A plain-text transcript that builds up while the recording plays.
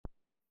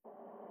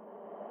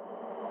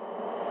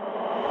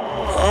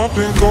I've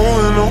been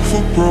going off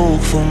for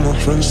broke for my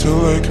friends to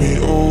like me,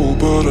 oh,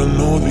 but I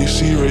know they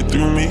see right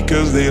through me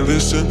cause they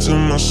listen to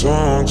my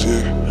songs,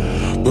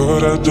 yeah.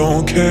 But I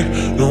don't care,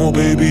 no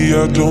baby,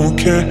 I don't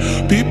care.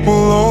 People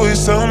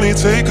always tell me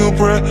take a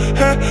breath,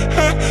 hey,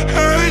 hey,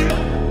 hey.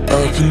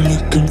 I've been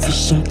looking for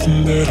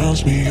something that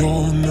haunts me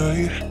all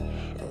night.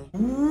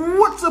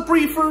 What's up,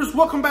 reefers?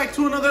 Welcome back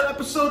to another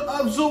episode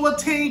of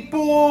Tank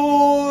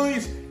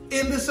Boys.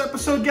 In this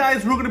episode,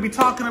 guys, we're going to be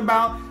talking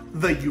about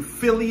the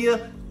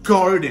Euphyllia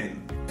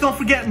Garden. Don't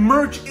forget,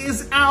 merch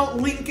is out,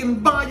 link in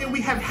bio. We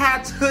have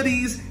hats,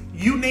 hoodies,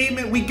 you name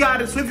it, we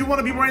got it. So if you want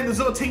to be wearing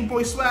the Tank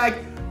Boy swag,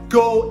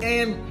 go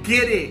and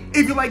get it.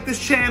 If you like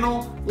this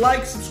channel,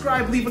 like,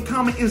 subscribe, leave a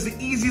comment is the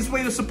easiest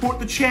way to support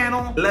the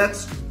channel.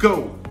 Let's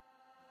go.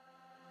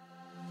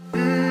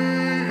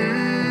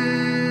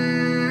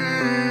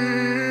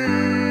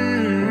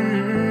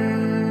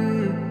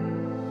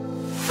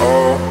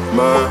 All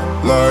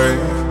my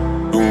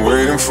life, been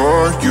waiting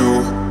for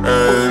you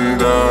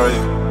and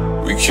I.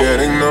 We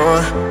can't ignore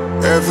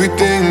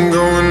everything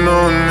going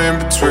on in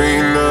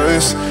between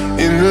us.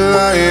 In the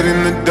light,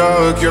 in the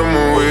dark, you're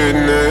my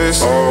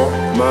witness. All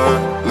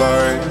my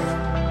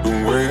life,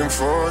 been waiting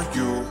for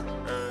you.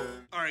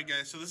 Alright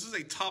guys, so this is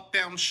a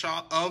top-down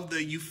shot of the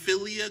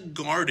Euphyllia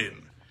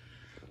Garden.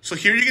 So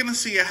here you're going to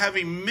see I have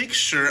a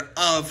mixture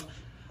of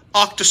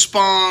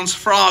octospawns,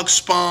 frog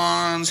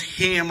spawns,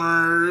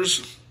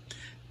 hammers,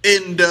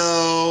 endo,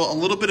 a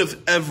little bit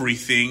of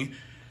everything.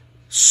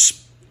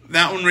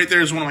 That one right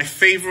there is one of my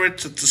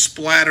favorites. It's a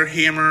splatter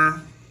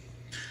hammer.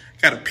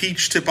 Got a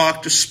peach tip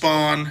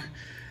octospawn.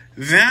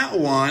 That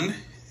one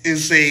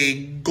is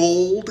a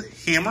gold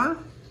hammer.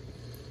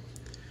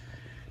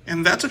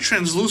 And that's a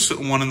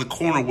translucent one in the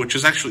corner, which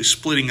is actually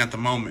splitting at the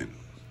moment.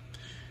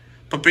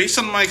 But based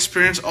on my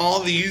experience, all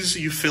these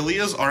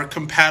Euphyllias are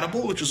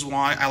compatible, which is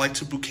why I like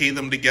to bouquet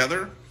them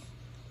together.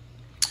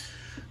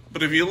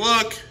 But if you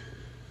look,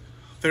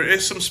 there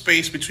is some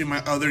space between my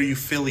other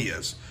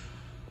Euphyllias.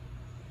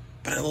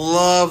 But I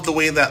love the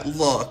way that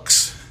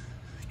looks.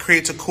 It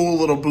creates a cool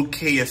little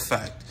bouquet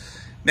effect.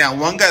 Now,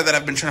 one guy that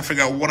I've been trying to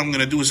figure out what I'm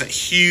going to do is that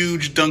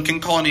huge Duncan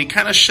colony. It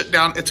kind of shut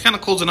down. It's kind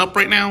of closing up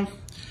right now.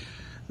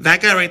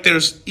 That guy right there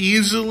is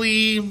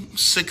easily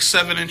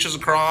 6-7 inches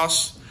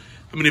across.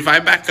 I mean, if I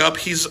back up,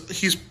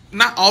 he's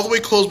not all the way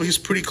closed, but he's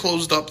pretty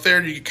closed up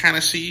there. You can kind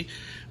of see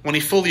when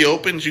he fully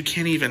opens, you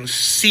can't even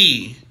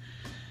see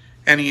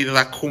any of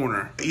that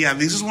corner. Yeah,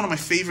 this is one of my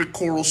favorite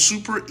corals.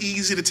 Super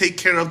easy to take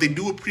care of. They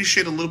do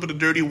appreciate a little bit of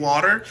dirty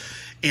water,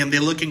 and they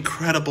look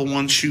incredible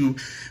once you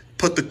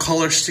put the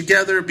colors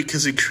together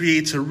because it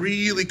creates a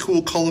really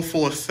cool,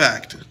 colorful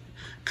effect.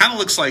 Kind of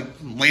looks like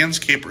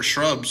landscape or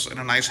shrubs in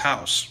a nice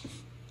house.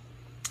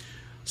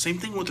 Same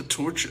thing with the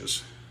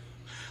torches.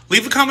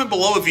 Leave a comment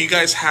below if you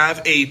guys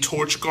have a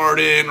torch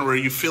garden or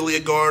a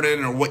Euphyllia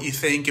garden or what you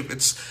think, if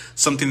it's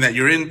something that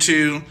you're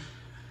into.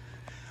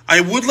 I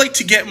would like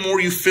to get more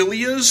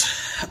Euphyllias.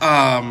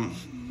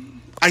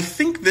 I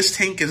think this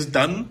tank is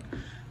done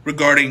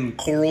regarding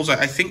corals.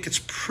 I think it's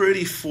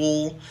pretty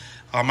full.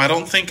 I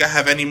don't think I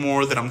have any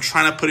more that I'm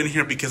trying to put in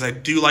here because I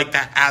do like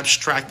that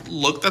abstract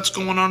look that's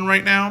going on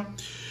right now.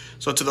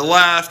 So to the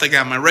left, I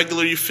got my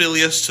regular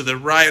Euphyllias. To the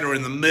right or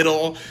in the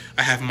middle,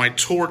 I have my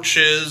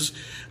torches.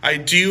 I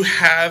do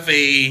have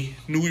a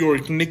New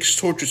York Knicks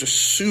torch. It's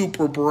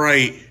super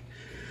bright.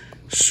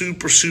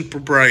 Super, super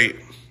bright.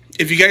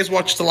 If you guys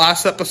watched the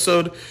last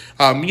episode,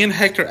 me and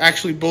Hector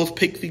actually both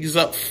picked these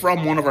up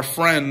from one of our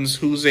friends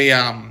who's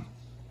a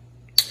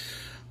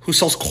who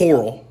sells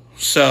coral.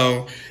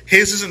 So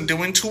his isn't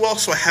doing too well,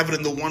 so I have it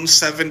in the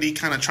 170,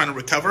 kind of trying to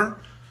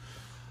recover.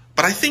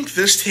 But I think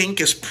this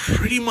tank is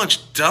pretty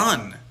much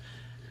done.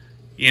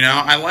 You know,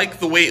 I like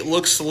the way it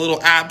looks, a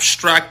little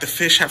abstract. The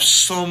fish have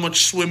so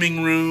much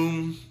swimming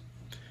room.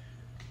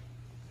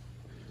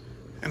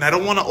 And I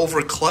don't want to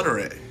over-clutter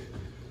it.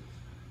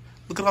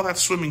 Look at all that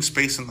swimming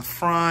space in the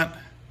front.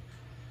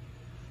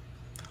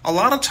 A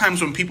lot of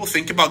times when people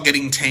think about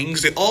getting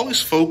tanks, they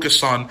always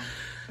focus on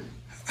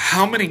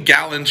how many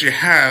gallons you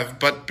have.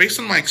 But based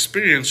on my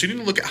experience, you need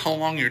to look at how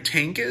long your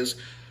tank is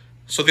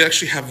so they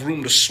actually have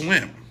room to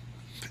swim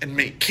and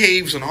make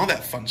caves and all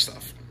that fun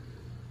stuff.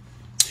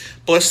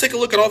 But let's take a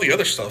look at all the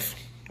other stuff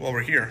while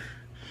we're here.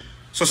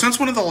 So since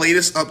one of the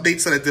latest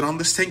updates that I did on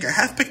this tank, I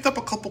have picked up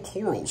a couple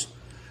corals.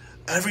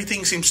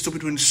 Everything seems to be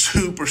doing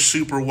super,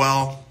 super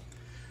well.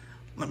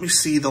 Let me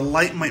see, the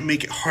light might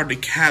make it hard to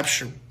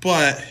capture,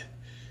 but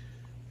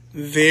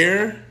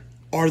there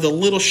are the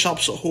little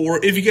shops of horror.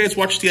 If you guys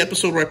watched the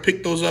episode where I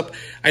picked those up,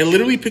 I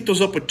literally picked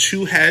those up with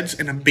 2 heads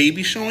and a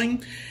baby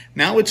showing.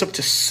 Now it's up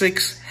to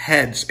 6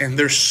 heads, and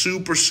they're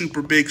super,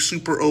 super big,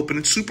 super open.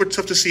 It's super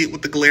tough to see it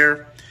with the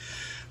glare,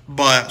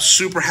 but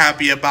super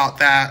happy about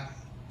that.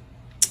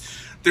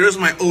 There's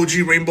my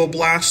OG Rainbow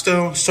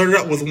Blasto. Started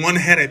out with 1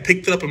 head. I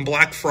picked it up on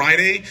Black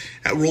Friday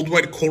at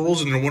Worldwide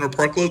Corals in their Winter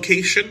Park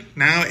location.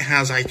 Now it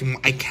has, I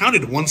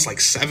counted once like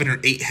 7 or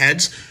 8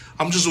 heads.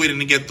 I'm just waiting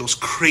to get those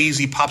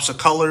crazy pops of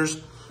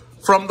colors.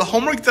 From the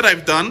homework that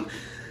I've done,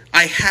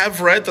 I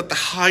have read that the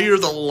higher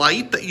the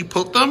light that you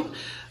put them,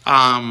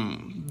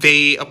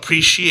 They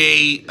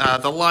appreciate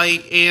the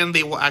light, and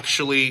they will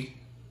actually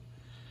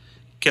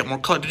get more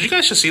color. Did you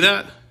guys just see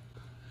that?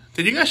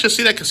 Did you guys just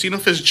see that casino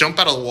fish jump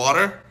out of the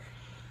water?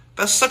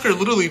 That sucker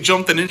literally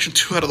jumped 1 inch or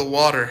 2 out of the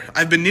water.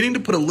 I've been needing to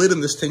put a lid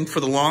in this thing for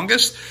the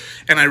longest,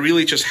 and I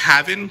really just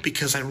haven't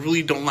because I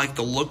really don't like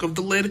the look of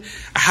the lid.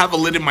 I have a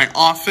lid in my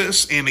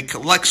office, and it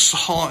collects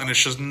salt, and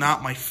it's just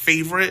not my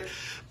favorite.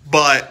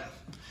 But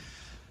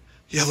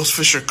yeah, those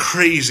fish are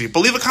crazy.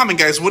 But leave a comment,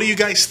 guys. What do you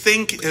guys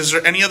think? Is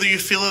there any other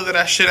Euphyllia that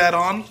I should add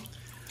on?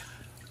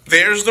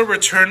 There's the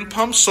return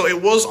pump. So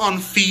it was on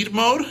feed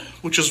mode,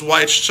 which is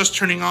why it's just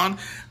turning on.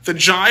 The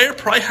gyre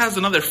probably has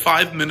another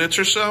 5 minutes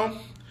or so.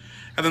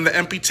 And then the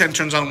MP10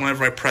 turns on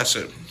whenever I press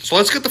it. So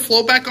let's get the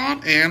flow back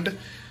on and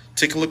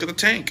take a look at the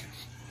tank.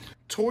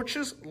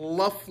 Torches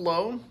love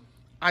flow.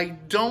 I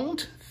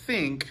don't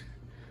think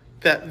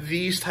that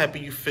these type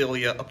of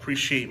Euphyllia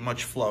appreciate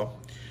much flow.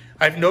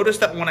 I've noticed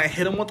that when I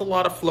hit them with a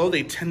lot of flow,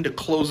 they tend to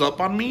close up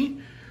on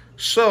me.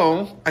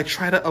 So I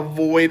try to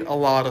avoid a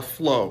lot of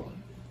flow.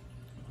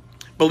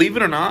 Believe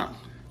it or not,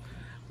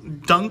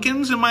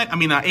 Dunkins in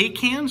my, 8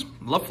 cans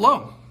love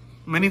flow.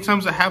 Many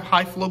times I have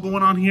high flow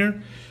going on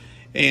here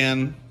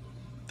and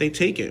they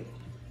take it.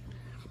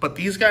 But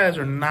these guys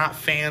are not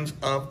fans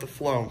of the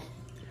flow.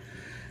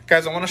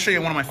 Guys, I want to show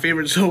you one of my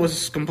favorite zoas.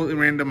 It's completely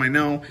random, I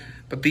know.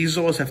 But these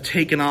zoas have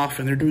taken off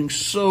and they're doing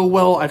so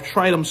well. I've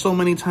tried them so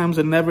many times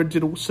and never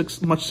did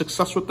much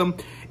success with them.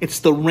 It's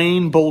the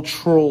rainbow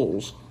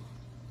trolls.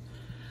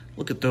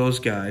 Look at those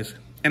guys.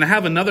 And I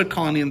have another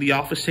colony in the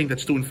office tank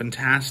that's doing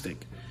fantastic.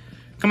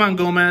 Come on,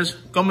 Gomez.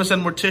 Gomez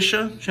and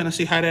Morticia. Trying to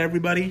say hi to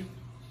everybody.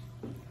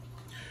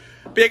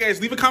 But yeah,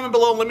 guys, leave a comment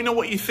below and let me know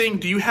what you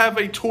think. Do you have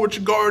a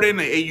torch garden,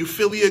 a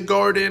Euphyllia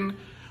garden?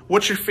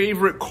 What's your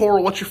favorite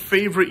coral? What's your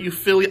favorite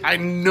Euphyllia? I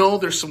know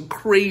there's some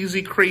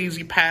crazy,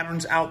 crazy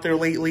patterns out there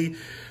lately.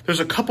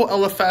 There's a couple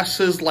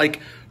LFSs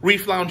like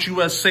Reef Lounge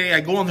USA. I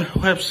go on their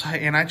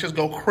website and I just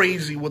go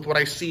crazy with what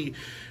I see.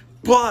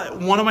 But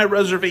one of my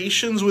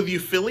reservations with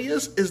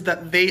Euphyllias is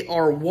that they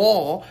are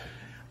wall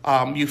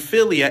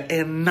Euphyllia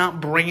and not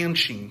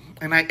branching.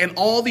 And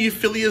all the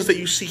Euphyllias that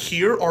you see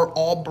here are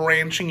all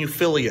branching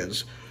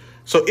Euphyllias.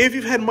 So if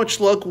you've had much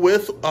luck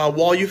with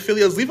wall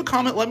Euphyllias, leave a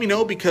comment, let me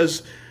know,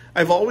 because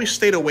I've always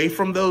stayed away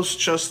from those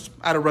just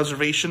out of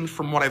reservation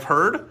from what I've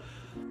heard.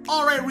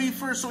 Alright,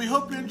 reefers, so we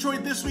hope you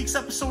enjoyed this week's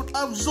episode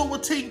of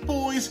Zoa Tank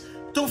Boys.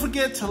 Don't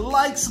forget to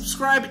like,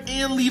 subscribe,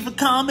 and leave a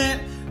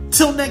comment.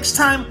 Till next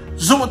time,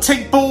 Zoa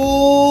Tank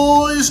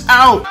Boys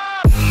out!